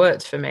knew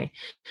worked for me.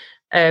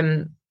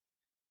 I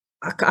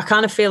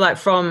kind of feel like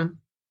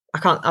I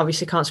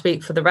can't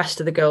speak for the rest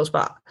of the girls,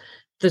 but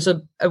there's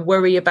a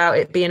worry about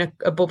it being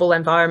a bubble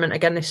environment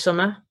again this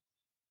summer.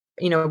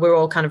 We're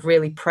all kind of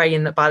really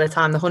praying that by the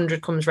time the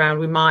 100 comes around,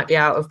 we might be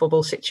out of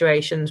bubble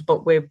situations,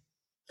 but we're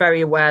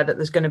very aware that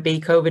there's going to be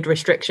COVID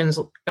restrictions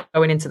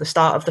going into the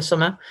start of the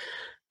summer.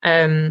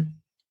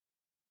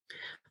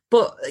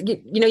 But,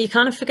 you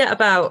kind of forget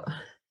about,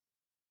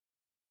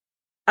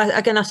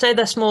 again, I say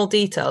they're small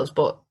details,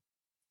 but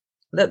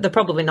they're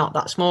probably not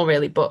that small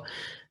really. But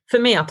for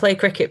me, I play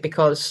cricket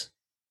because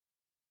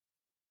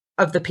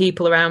of the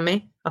people around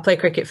me. I play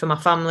cricket for my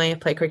family. I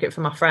play cricket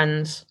for my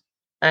friends.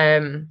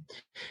 And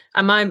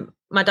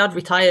my dad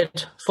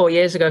retired 4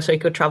 years ago, so he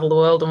could travel the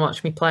world and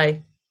watch me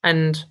play.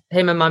 And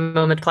him and my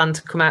mum had planned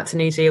to come out to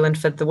New Zealand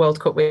for the World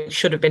Cup, which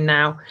should have been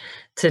now,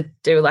 to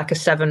do like a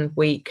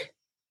 7-week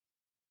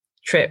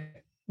trip,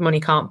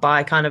 money can't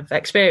buy kind of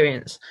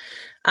experience.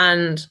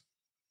 And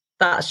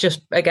that's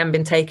just, again,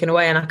 been taken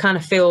away. And I kind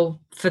of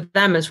feel for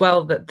them as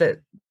well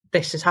that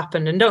this has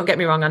happened. And don't get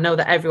me wrong, I know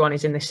that everyone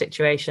is in this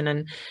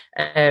situation.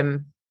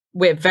 And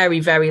we're very,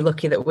 very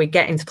lucky that we're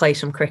getting to play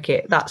some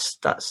cricket.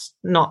 That's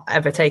not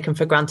ever taken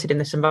for granted in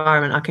this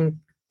environment. I can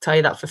tell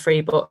you that for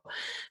free. But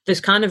there's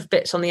kind of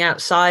bits on the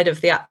outside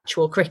of the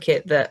actual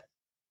cricket that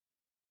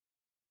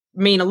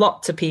mean a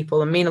lot to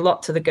people and mean a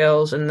lot to the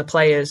girls and the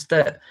players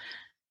that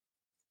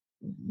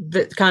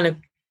kind of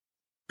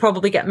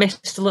probably get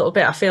missed a little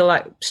bit. I feel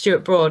like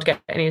Stuart Broad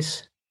getting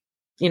his,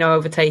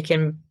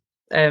 overtaking.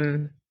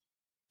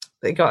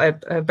 They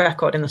got a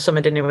record in the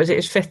summer, didn't he? Was it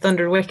his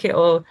 500 wicket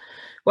or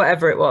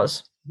whatever it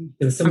was?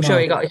 I'm sure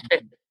he got his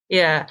 5th.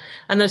 Yeah,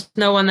 and there's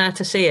no one there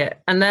to see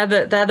it. And they're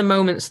the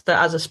moments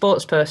that, as a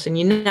sports person,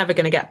 you're never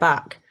going to get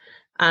back.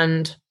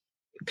 And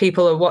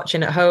people are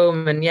watching at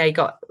home, and you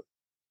got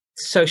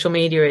social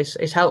media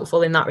is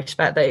helpful in that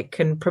respect, that it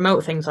can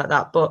promote things like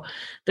that. But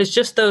there's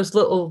just those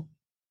little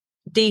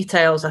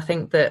details, I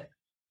think, that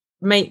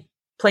make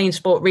playing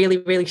sport really,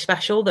 really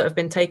special that have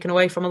been taken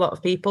away from a lot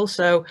of people.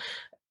 So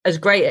as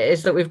great it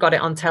is that we've got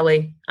it on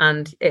telly,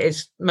 and it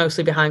is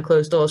mostly behind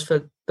closed doors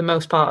for the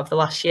most part of the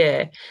last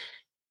year,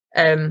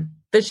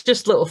 there's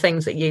just little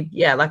things that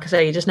like I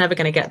say, you're just never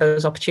going to get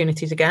those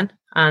opportunities again.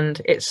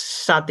 And it's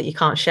sad that you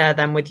can't share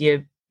them with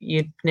your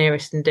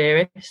nearest and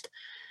dearest.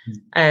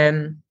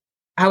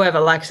 However,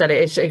 like I said,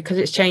 it's because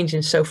it's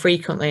changing so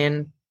frequently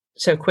and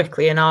so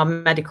quickly, and our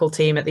medical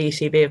team at the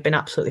ECB have been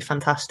absolutely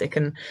fantastic.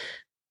 And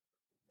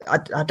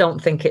I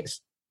don't think it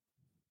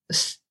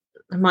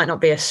might not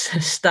be a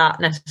stat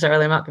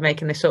necessarily, I might be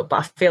making this up, but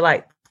I feel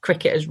like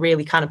cricket has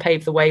really kind of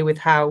paved the way with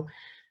how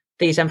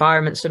these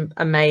environments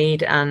are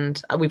made,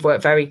 and we've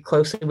worked very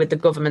closely with the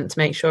government to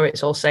make sure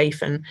it's all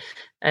safe. And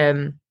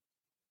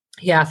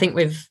I think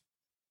we've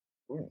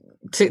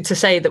to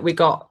say that we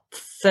got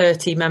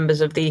 30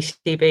 members of the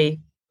ECB,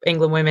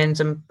 England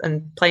women's and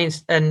playing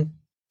and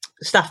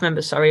staff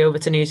members, over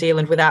to New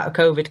Zealand without a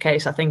COVID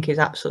case, I think is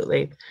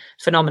absolutely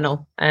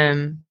phenomenal.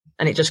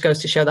 And it just goes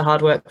to show the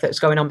hard work that's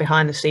going on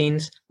behind the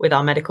scenes with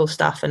our medical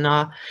staff and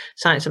our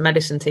science and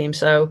medicine team.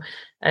 So,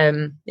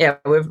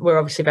 we're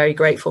obviously very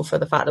grateful for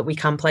the fact that we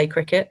can play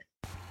cricket.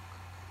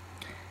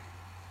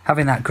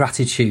 Having that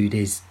gratitude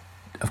is,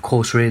 of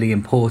course, really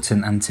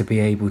important, and to be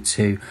able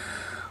to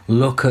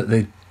look at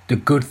the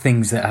good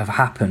things that have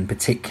happened,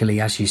 particularly,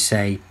 as you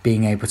say,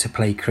 being able to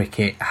play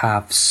cricket,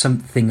 have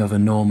something of a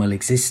normal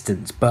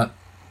existence. But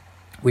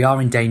we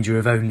are in danger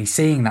of only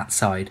seeing that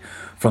side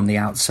from the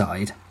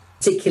outside.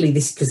 Particularly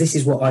this, because this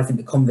is what I think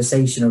the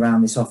conversation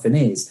around this often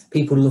is.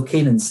 People look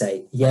in and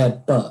say, yeah,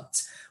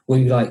 but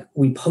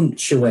we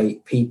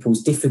punctuate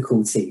people's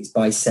difficulties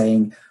by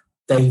saying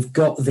they've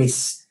got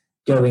this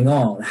going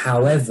on.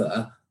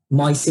 However,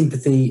 my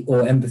sympathy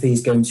or empathy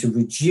is going to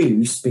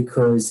reduce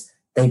because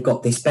they've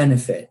got this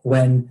benefit.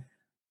 When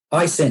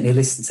I certainly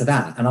listen to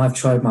that, and I've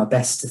tried my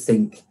best to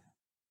think,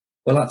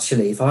 well,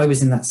 actually, if I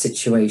was in that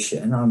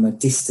situation, I'm a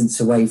distance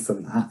away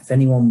from that. If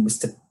anyone was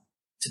to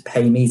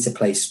pay me to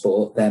play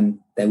sport, then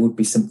there would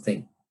be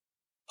something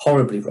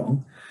horribly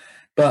wrong.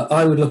 But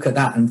I would look at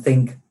that and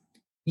think,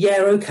 yeah,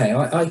 okay,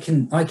 I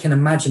can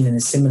imagine in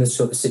a similar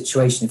sort of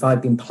situation, if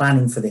I'd been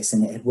planning for this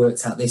and it had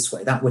worked out this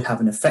way, that would have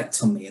an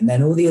effect on me. And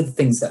then all the other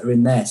things that are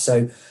in there.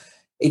 So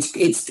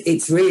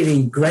it's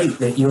really great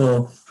that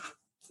you're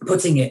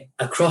putting it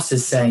across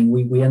as saying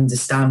we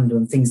understand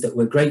and things that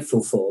we're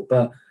grateful for,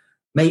 but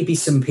maybe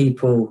some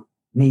people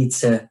need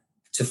to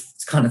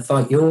kind of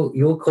fight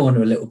your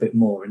corner a little bit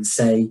more and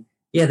say,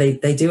 yeah,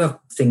 they do have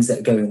things that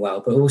are going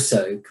well, but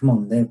also, come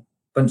on, they're a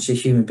bunch of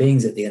human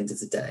beings at the end of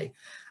the day.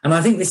 And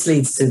I think this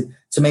leads to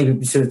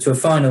maybe to a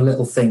final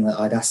little thing that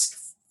I'd ask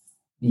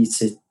you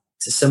to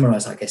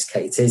summarise, I guess,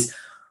 Kate, is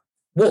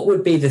what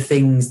would be the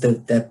things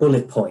that they're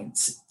bullet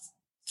points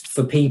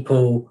for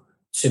people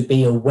to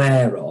be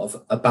aware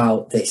of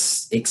about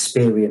this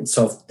experience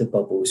of the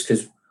bubbles?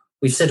 Because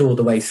we've said all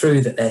the way through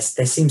that there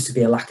seems to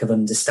be a lack of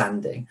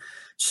understanding.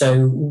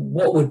 So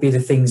what would be the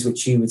things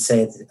which you would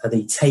say are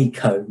the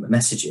take-home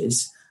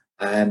messages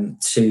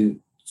to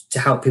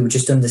help people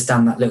just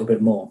understand that little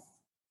bit more?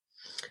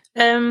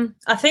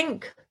 I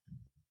think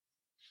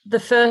the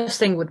first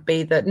thing would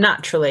be that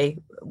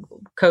naturally,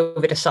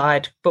 COVID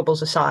aside,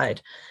 bubbles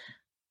aside,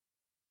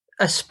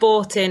 a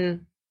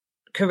sporting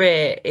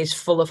career is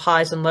full of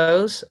highs and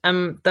lows.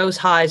 Those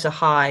highs are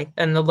high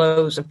and the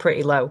lows are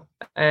pretty low.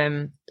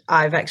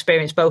 I've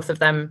experienced both of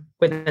them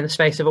within the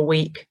space of a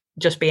week,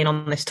 just being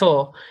on this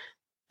tour,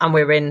 and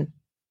we're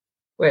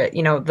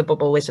the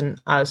bubble isn't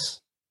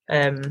as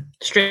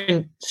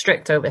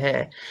strict over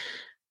here.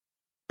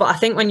 But I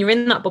think when you're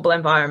in that bubble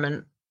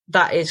environment,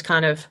 that is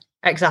kind of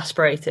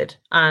exasperated,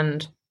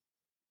 and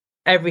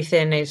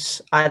everything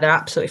is either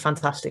absolutely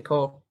fantastic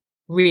or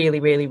really,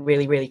 really,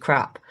 really, really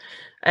crap.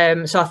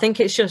 So I think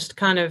it's just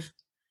kind of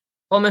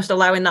almost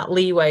allowing that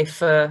leeway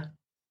for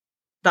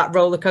that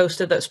roller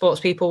coaster that sports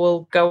people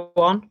will go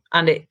on,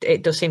 and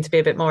it does seem to be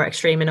a bit more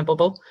extreme in a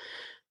bubble.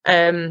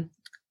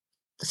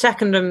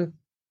 Second, and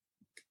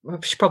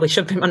probably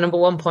should be my number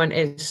one point,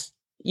 is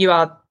you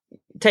are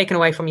taken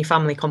away from your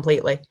family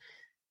completely,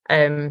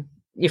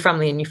 your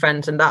family and your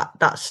friends, and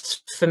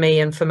that's for me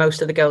and for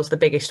most of the girls the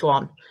biggest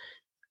one.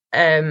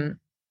 Yeah,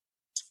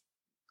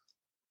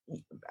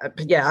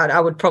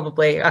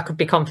 I could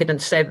be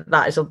confident to say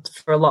that is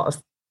for a lot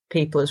of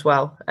people as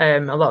well. A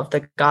lot of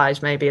the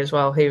guys maybe as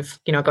well who've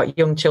got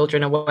young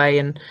children away,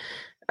 and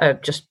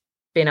just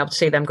being able to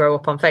see them grow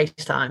up on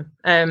FaceTime.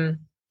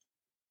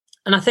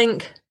 And I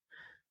think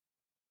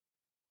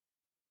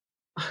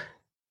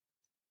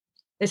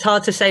it's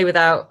hard to say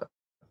without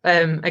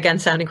again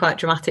sounding quite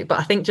dramatic, but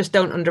I think just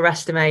don't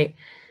underestimate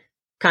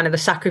kind of the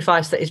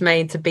sacrifice that is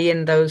made to be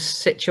in those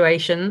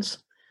situations.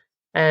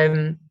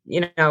 Even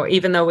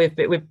though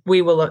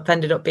we will have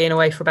ended up being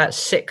away for about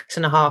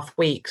 6.5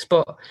 weeks,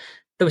 but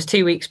there was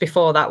 2 weeks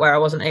before that where I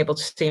wasn't able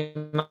to see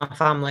my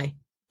family.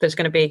 There's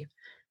going to be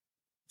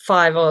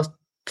 5 or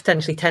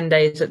potentially 10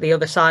 days at the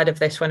other side of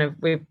this when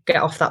we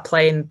get off that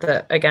plane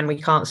that, again,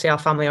 we can't see our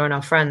family or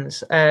our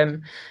friends.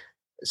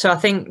 So I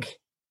think,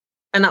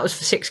 and that was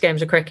for 6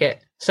 games of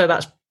cricket. So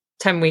that's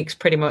 10 weeks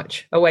pretty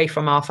much away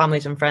from our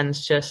families and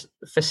friends just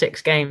for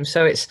 6 games.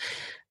 So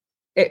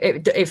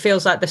it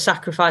feels like the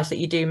sacrifice that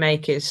you do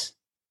make is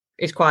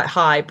quite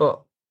high,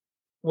 but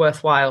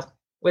worthwhile,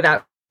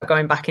 without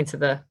going back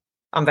into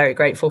I'm very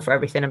grateful for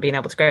everything and being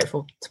able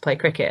to play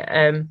cricket.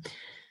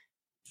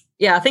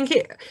 Yeah, I think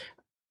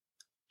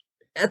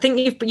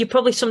you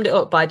probably summed it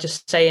up by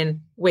just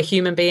saying we're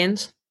human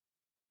beings,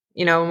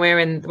 and we're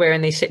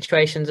in these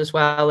situations as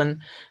well,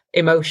 and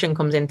emotion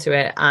comes into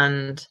it,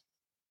 and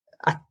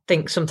I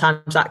think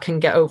sometimes that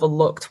can get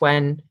overlooked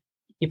when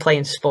you're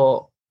playing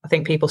sport. I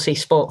think people see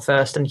sport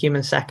first and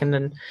humans second,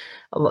 and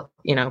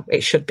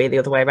it should be the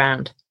other way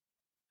around.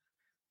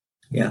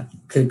 Yeah,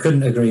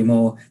 couldn't agree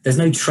more. There's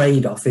no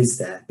trade-off, is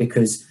there?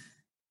 Because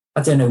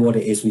I don't know what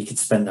it is. We could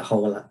spend a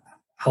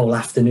whole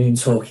afternoon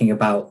talking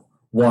about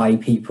why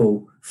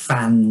so-called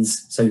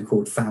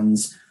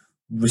fans,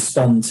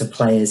 respond to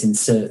players in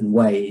certain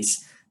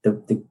ways,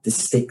 the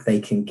stick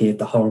they can give,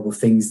 the horrible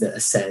things that are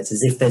said,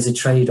 as if there's a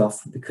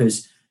trade-off.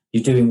 Because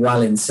you're doing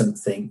well in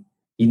something,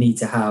 you need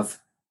to have,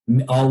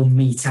 I'll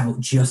mete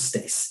out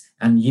justice,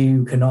 and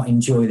you cannot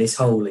enjoy this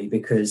wholly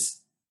because,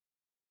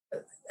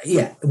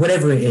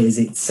 whatever it is,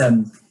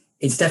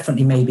 it's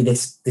definitely, maybe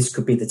this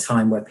could be the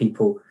time where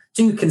people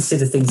do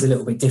consider things a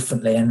little bit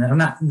differently,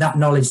 and that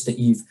knowledge that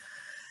you've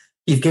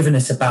given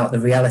us about the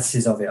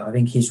realities of it, I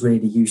think is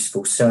really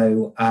useful.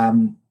 So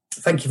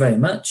thank you very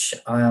much.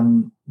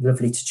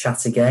 Lovely to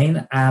chat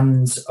again,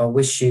 and I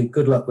wish you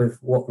good luck with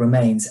what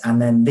remains.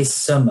 And then this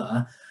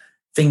summer,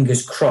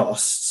 fingers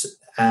crossed,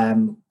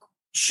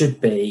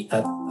 should be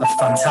a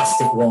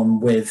fantastic one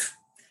with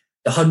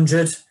the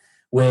 100,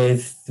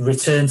 with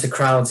return to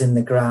crowds in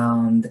the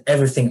ground,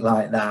 everything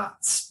like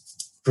that.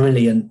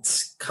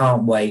 Brilliant.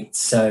 Can't wait.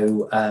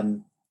 So,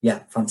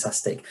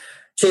 fantastic.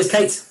 Cheers,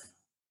 Kate.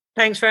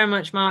 Thanks very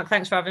much, Mark.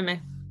 Thanks for having me.